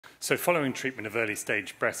So following treatment of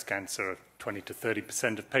early-stage breast cancer, 20 to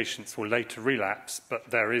 30% of patients will later relapse,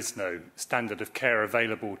 but there is no standard of care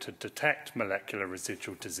available to detect molecular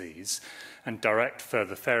residual disease and direct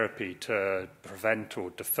further therapy to prevent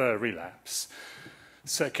or defer relapse.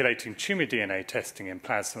 Circulating tumor DNA testing in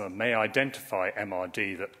plasma may identify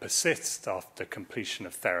MRD that persists after completion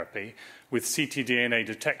of therapy, with ctDNA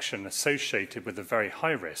detection associated with a very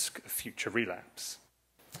high risk of future relapse.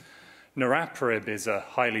 Niraparib is a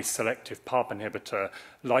highly selective PARP inhibitor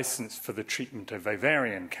licensed for the treatment of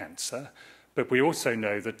ovarian cancer, but we also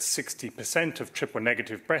know that 60% of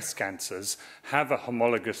triple-negative breast cancers have a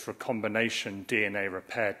homologous recombination DNA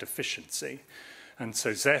repair deficiency. And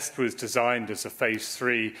so ZEST was designed as a phase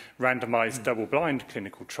 3 randomized double-blind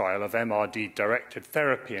clinical trial of MRD-directed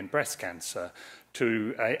therapy in breast cancer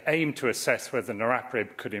to aim to assess whether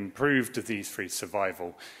Niraparib could improve disease-free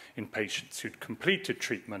survival in patients who'd completed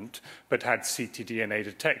treatment but had ctDNA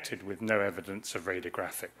detected with no evidence of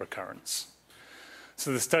radiographic recurrence.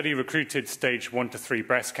 So the study recruited stage 1 to 3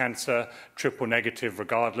 breast cancer, triple negative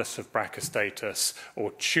regardless of BRCA status,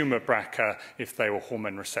 or tumor BRCA if they were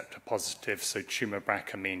hormone receptor positive. So tumor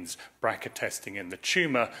BRCA means BRCA testing in the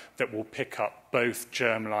tumor that will pick up both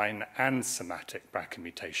germline and somatic BRCA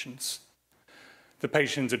mutations. The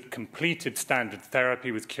patients had completed standard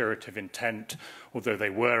therapy with curative intent, although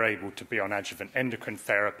they were able to be on adjuvant endocrine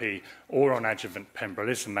therapy or on adjuvant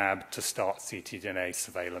pembrolizumab to start ctDNA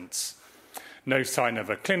surveillance. No sign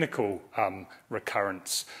of a clinical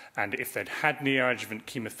recurrence, and if they'd had neoadjuvant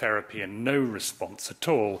chemotherapy and no response at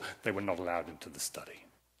all, they were not allowed into the study.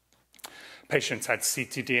 Patients had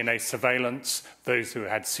ctDNA surveillance. Those who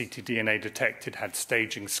had ctDNA detected had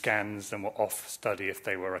staging scans and were off study if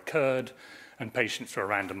they were occurred. And patients were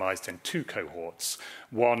randomized in 2 cohorts,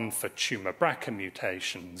 1 for tumor BRCA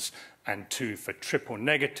mutations and 2 for triple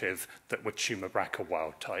negative that were tumor BRCA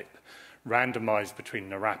wild type, randomized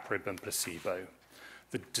between Niraparib and placebo.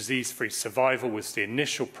 The disease-free survival was the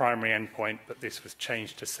initial primary endpoint, but this was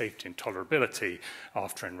changed to safety and tolerability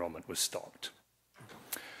after enrollment was stopped.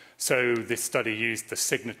 So this study used the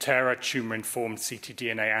Signatera tumor-informed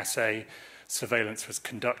ctDNA assay. Surveillance was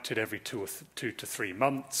conducted every 2 to 3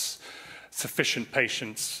 months. Sufficient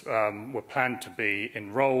patients were planned to be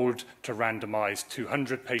enrolled to randomize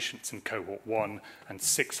 200 patients in cohort 1 and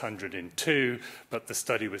 600 in 2, but the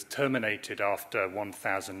study was terminated after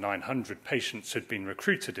 1,900 patients had been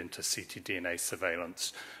recruited into ctDNA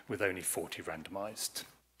surveillance, with only 40 randomized.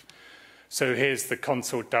 So here's the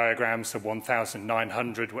consort diagram. So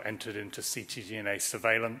 1,900 were entered into ctDNA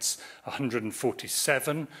surveillance.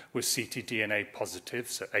 147 were ctDNA positive,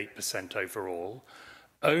 so 8% overall.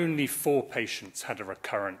 Only 4 patients had a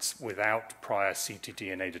recurrence without prior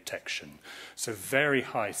ctDNA detection, so very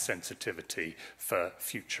high sensitivity for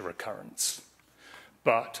future recurrence.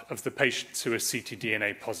 But of the patients who are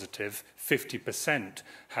ctDNA positive, 50%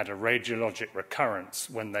 had a radiologic recurrence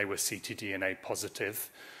when they were ctDNA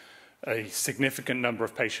positive. A significant number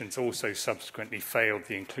of patients also subsequently failed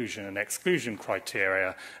the inclusion and exclusion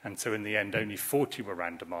criteria, and so in the end only 40 were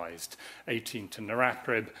randomized, 18 to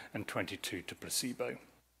Niraparib and 22 to placebo.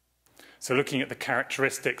 So looking at the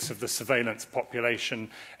characteristics of the surveillance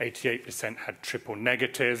population, 88% had triple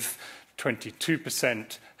negative,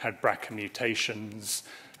 22% had BRCA mutations,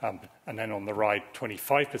 and then on the right,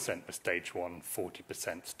 25% were stage 1,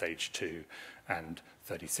 40% stage 2, and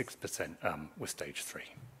 36% were stage 3.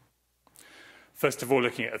 First of all,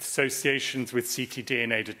 looking at associations with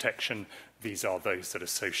ctDNA detection, these are those that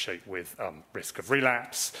associate with risk of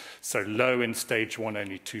relapse. So low in stage 1,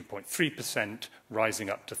 only 2.3%, rising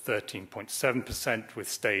up to 13.7% with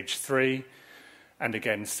stage 3. And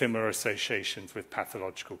again, similar associations with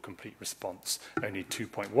pathological complete response, only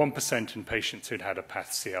 2.1% in patients who'd had a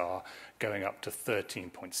path-CR, going up to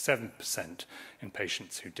 13.7% in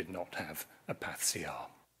patients who did not have a path-CR.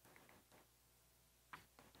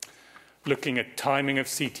 Looking at timing of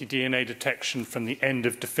ctDNA detection from the end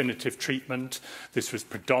of definitive treatment, this was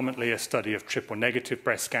predominantly a study of triple-negative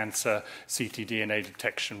breast cancer. ctDNA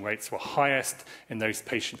detection rates were highest in those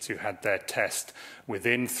patients who had their test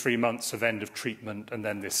within 3 months of end of treatment, and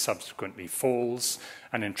then this subsequently falls.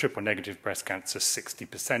 And in triple-negative breast cancer,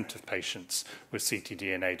 60% of patients with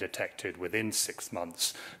ctDNA detected within 6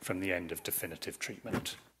 months from the end of definitive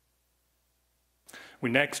treatment. We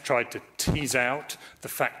next tried to tease out the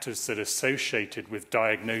factors that are associated with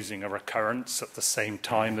diagnosing a recurrence at the same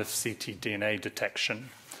time of ctDNA detection.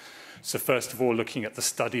 So first of all, looking at the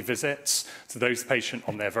study visits. So those patients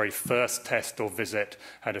on their very first test or visit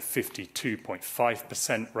had a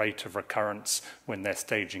 52.5% rate of recurrence when they're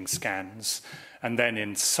staging scans. And then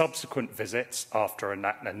in subsequent visits, after an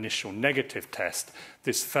initial negative test,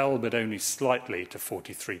 this fell but only slightly to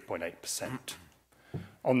 43.8%.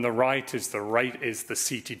 On the right is the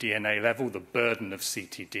ctDNA level, the burden of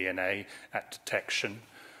ctDNA at detection.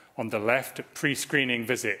 On the left, at pre-screening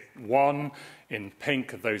visit 1, in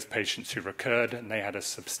pink are those patients who recurred, and they had a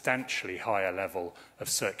substantially higher level of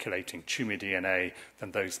circulating tumor DNA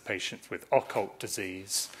than those patients with occult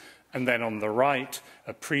disease. And then on the right,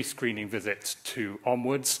 a pre-screening visit 2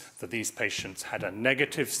 onwards, that these patients had a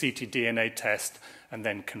negative ctDNA test and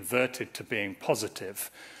then converted to being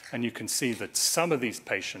positive. And you can see that some of these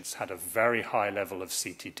patients had a very high level of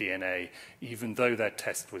ctDNA, even though their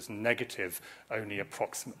test was negative only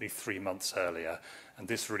approximately 3 months earlier. And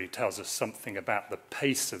this really tells us something about the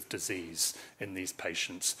pace of disease in these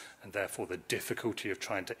patients, and therefore the difficulty of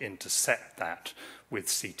trying to intercept that with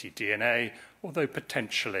ctDNA, although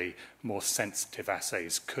potentially more sensitive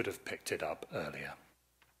assays could have picked it up earlier.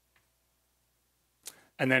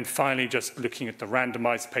 And then finally, just looking at the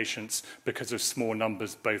randomized patients, because of small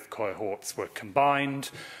numbers, both cohorts were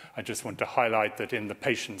combined. I just want to highlight that in the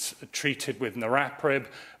patients treated with Niraparib,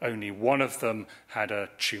 only one of them had a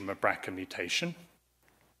tumor BRCA mutation.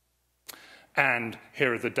 And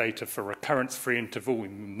here are the data for recurrence-free interval. We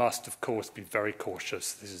must, of course, be very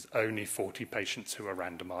cautious. This is only 40 patients who are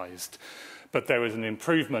randomized. But there was an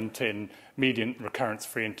improvement in median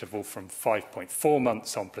recurrence-free interval from 5.4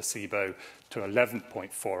 months on placebo to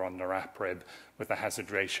 11.4 on Niraparib, with a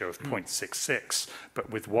hazard ratio of 0.66, but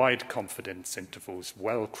with wide confidence intervals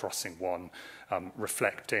well crossing 1,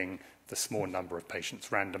 reflecting the small number of patients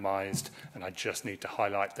randomized. And I just need to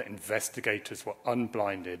highlight that investigators were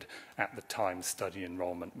unblinded at the time study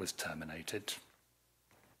enrollment was terminated.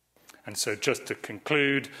 And so just to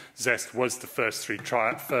conclude, ZEST was the first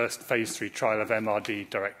phase 3 trial of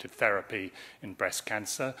MRD-directed therapy in breast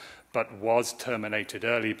cancer, but was terminated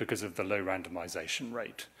early because of the low randomization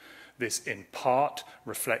rate. This, in part,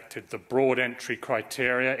 reflected the broad entry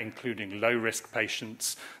criteria, including low-risk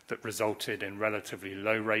patients, that resulted in relatively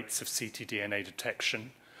low rates of ctDNA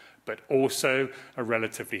detection, but also a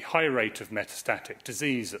relatively high rate of metastatic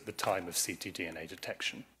disease at the time of ctDNA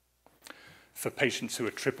detection. For patients who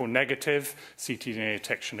are triple negative, ctDNA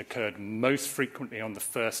detection occurred most frequently on the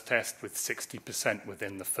first test, with 60%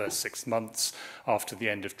 within the first 6 months after the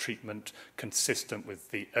end of treatment, consistent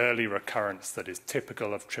with the early recurrence that is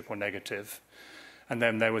typical of triple negative. And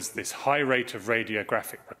then there was this high rate of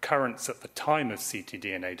radiographic recurrence at the time of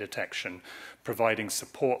ctDNA detection, providing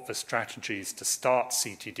support for strategies to start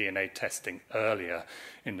ctDNA testing earlier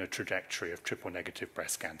in the trajectory of triple-negative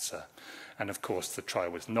breast cancer. And of course, the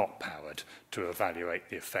trial was not powered to evaluate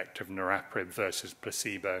the effect of Niraparib versus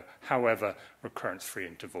placebo. However, recurrence-free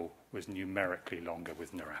interval was numerically longer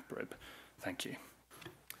with Niraparib. Thank you.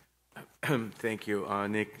 Thank you,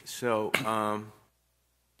 Nick. So,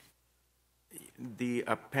 the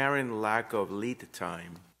apparent lack of lead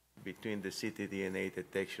time between the ctDNA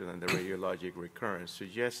detection and the radiologic recurrence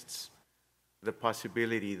suggests the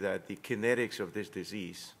possibility that the kinetics of this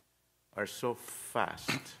disease are so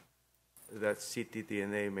fast that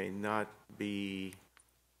ctDNA may not be,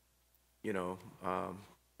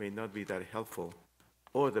 may not be that helpful,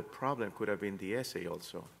 or the problem could have been the assay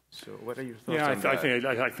also. So what are your thoughts on that?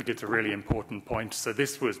 I think it's a really important point. So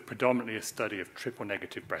this was predominantly a study of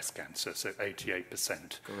triple-negative breast cancer, so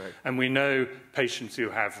 88%. Correct. And we know patients who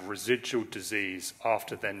have residual disease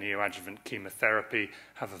after their neoadjuvant chemotherapy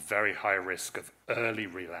have a very high risk of early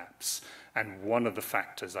relapse. And one of the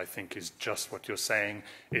factors, I think, is just what you're saying,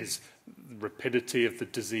 is rapidity of the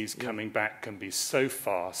disease coming back can be so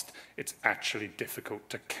fast, it's actually difficult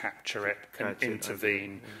to capture it and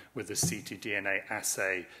intervene with a ctDNA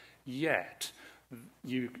assay. Yet,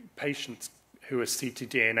 patients who are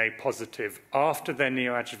ctDNA positive after their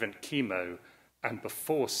neoadjuvant chemo and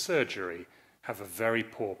before surgery have a very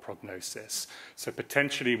poor prognosis. So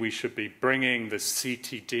potentially we should be bringing the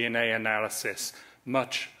ctDNA analysis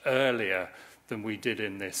much earlier than we did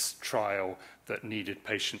in this trial that needed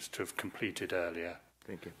patients to have completed earlier.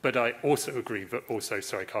 Thank you. But I also agree,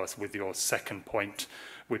 sorry, Carlos, with your second point,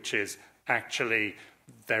 which is actually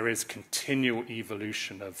there is continual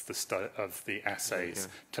evolution of the assays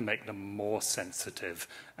to make them more sensitive,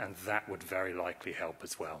 and that would very likely help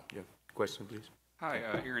as well. Yeah. Question, please. Hi,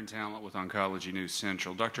 Aaron Talent with Oncology News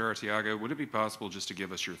Central. Dr. Arteaga, would it be possible just to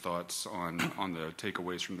give us your thoughts on the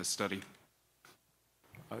takeaways from this study?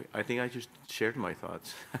 I think I just shared my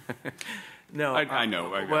thoughts. No, I know.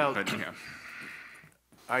 Well,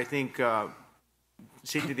 I think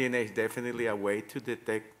ctDNA is definitely a way to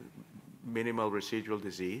detect minimal residual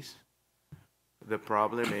disease. The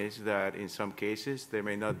problem is that in some cases, there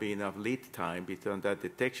may not be enough lead time between that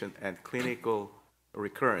detection and clinical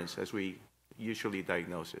recurrence as we usually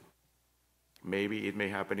diagnose it. Maybe it may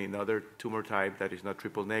happen in other tumor type that is not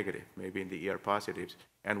triple negative, maybe in the ER positives,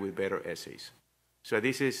 and with better assays. So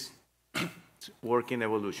this is work in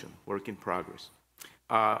evolution, work in progress.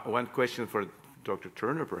 One question for Dr.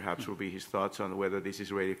 Turner perhaps will be his thoughts on whether this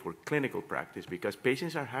is ready for clinical practice, because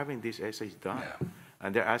patients are having these assays done,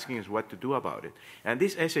 and they're asking us what to do about it. And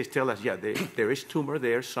these assays tell us, yeah, there is tumor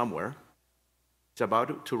there somewhere. It's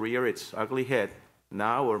about to rear its ugly head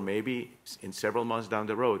now or maybe in several months down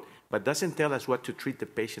the road, but doesn't tell us what to treat the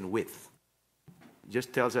patient with.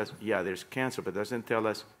 Just tells us, yeah, there's cancer, but doesn't tell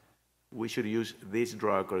us we should use this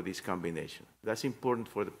drug or this combination. That's important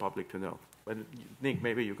for the public to know. But Nick,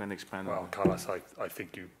 maybe you can expand on that. Well, Carlos, I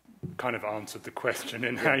think you kind of answered the question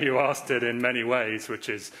in how you asked it in many ways, which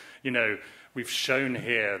is, you know, we've shown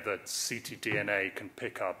here that ctDNA can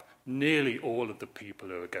pick up nearly all of the people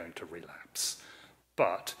who are going to relapse.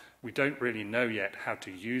 But we don't really know yet how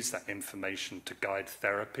to use that information to guide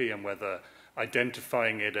therapy and whether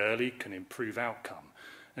identifying it early can improve outcome.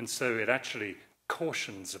 And so it actually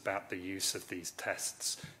cautions about the use of these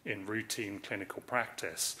tests in routine clinical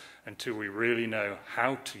practice until we really know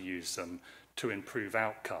how to use them to improve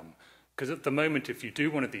outcome. Because at the moment, if you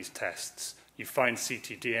do one of these tests, you find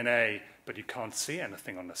ctDNA, but you can't see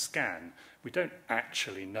anything on the scan, we don't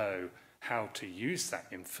actually know how to use that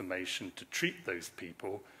information to treat those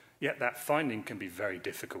people, yet that finding can be very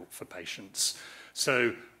difficult for patients.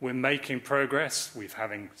 So we're making progress. We're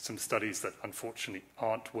having some studies that unfortunately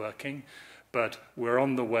aren't working, but we're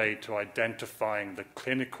on the way to identifying the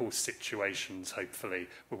clinical situations, hopefully,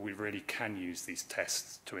 where we really can use these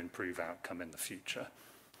tests to improve outcome in the future.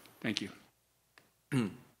 Thank you.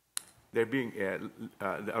 They're being,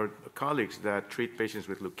 our colleagues that treat patients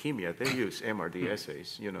with leukemia, they use MRD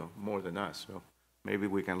assays, you know, more than us. So maybe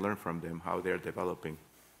we can learn from them how they're developing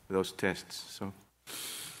those tests. So,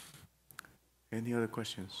 any other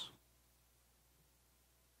questions?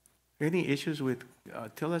 Any issues with,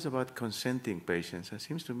 tell us about consenting patients. It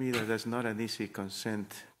seems to me that that's not an easy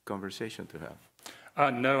consent conversation to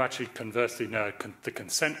have. No, actually, conversely, no. The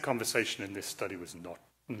consent conversation in this study was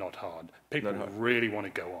not hard. People really want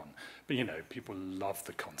to go on. But, you know, people love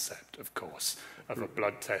the concept, of course, of a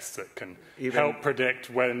blood test that can help predict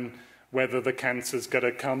whether the cancer's going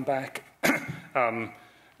to come back.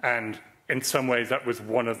 And in some ways, that was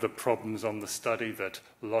one of the problems on the study, that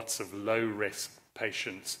lots of low-risk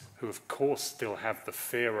patients who, of course, still have the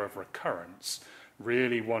fear of recurrence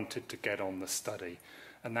really wanted to get on the study.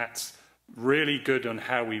 And that's really good on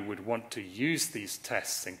how we would want to use these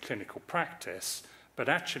tests in clinical practice, but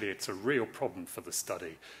actually it's a real problem for the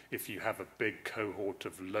study if you have a big cohort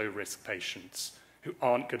of low-risk patients who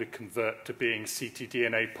aren't going to convert to being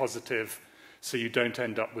ctDNA positive, so you don't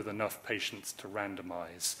end up with enough patients to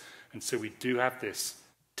randomize. And so we do have this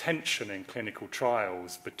tension in clinical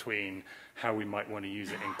trials between how we might want to use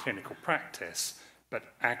it in clinical practice, but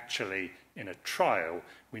actually in a trial,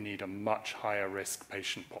 we need a much higher risk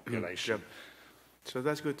patient population. Yep. So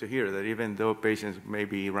that's good to hear that even though patients may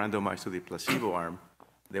be randomized to the placebo arm,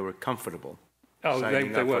 they were comfortable. Oh, they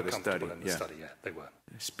were the comfortable study. in the study, yeah, they were.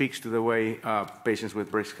 It speaks to the way patients with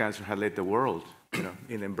breast cancer have led the world, you know,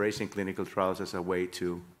 in embracing clinical trials as a way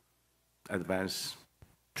to advance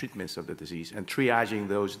treatments of the disease and triaging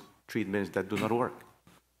those treatments that do not work.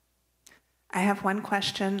 I have one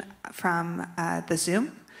question from the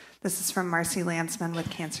Zoom. This is from Marcy Landsman with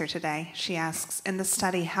Cancer Today. She asks, in the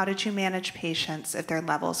study, how did you manage patients if their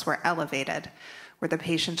levels were elevated? Were the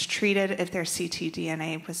patients treated if their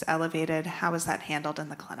ctDNA was elevated? How was that handled in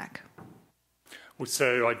the clinic? Well,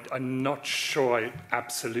 so I'm not sure I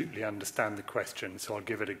absolutely understand the question, so I'll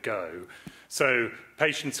give it a go. So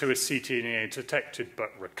patients who are ctDNA detected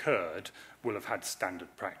but recurred will have had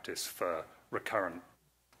standard practice for recurrent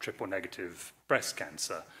triple-negative breast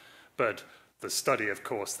cancer. But the study, of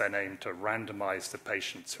course, then aimed to randomize the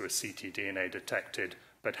patients who are ctDNA detected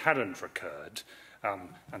but hadn't recurred,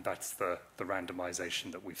 and that's the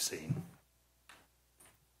randomization that we've seen.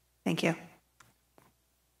 Thank you.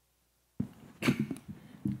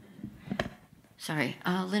 Sorry,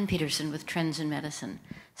 Lynn Peterson with Trends in Medicine.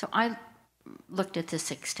 So I looked at this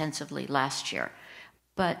extensively last year,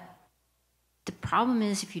 but the problem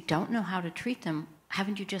is if you don't know how to treat them,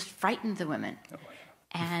 haven't you just frightened the women? Oh,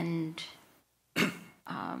 yeah. And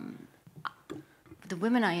the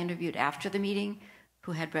women I interviewed after the meeting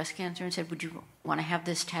who had breast cancer and said, would you want to have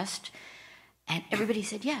this test? And everybody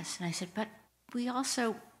said yes. And I said, but we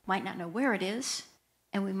also might not know where it is,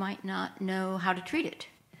 and we might not know how to treat it,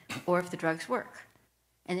 or if the drugs work.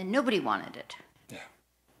 And then nobody wanted it. Yeah.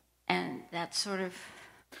 And that's sort of,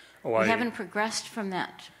 Oh, we haven't progressed from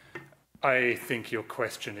that. I think your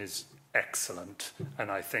question is excellent,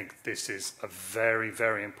 and I think this is a very,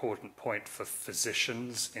 very important point for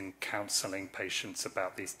physicians in counseling patients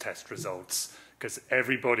about these test results, because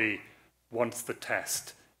everybody wants the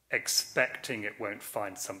test expecting it won't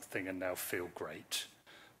find something and they'll feel great.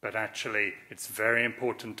 But actually, it's very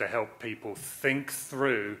important to help people think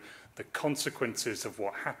through the consequences of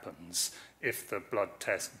what happens if the blood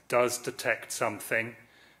test does detect something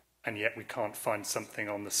and yet we can't find something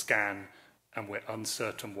on the scan and we're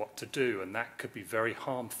uncertain what to do, and that could be very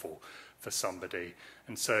harmful for somebody.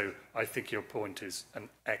 And so I think your point is an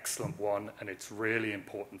excellent one, and it's really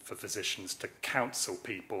important for physicians to counsel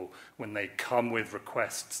people when they come with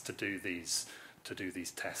requests to do these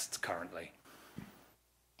tests currently.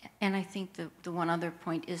 And I think the one other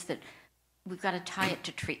point is that we've got to tie it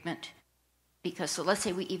to treatment, because so let's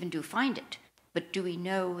say we even do find it, but do we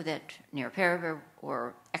know that Niraparib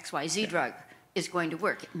or XYZ drug is going to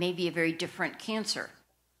work? It may be a very different cancer.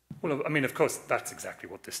 Well, I mean, of course, that's exactly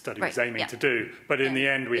what this study was aiming yeah. to do. But in the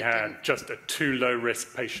end, we had didn't. just a too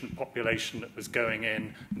low-risk patient population that was going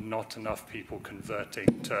in, not enough people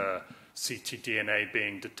converting to ctDNA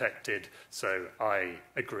being detected. So I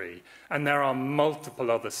agree. And there are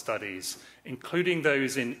multiple other studies, including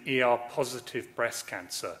those in ER-positive breast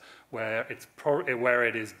cancer, where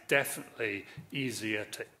it is definitely easier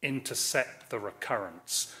to intercept the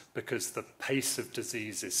recurrence because the pace of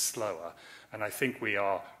disease is slower. And I think we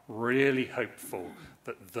are really hopeful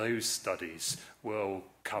that those studies will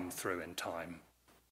come through in time.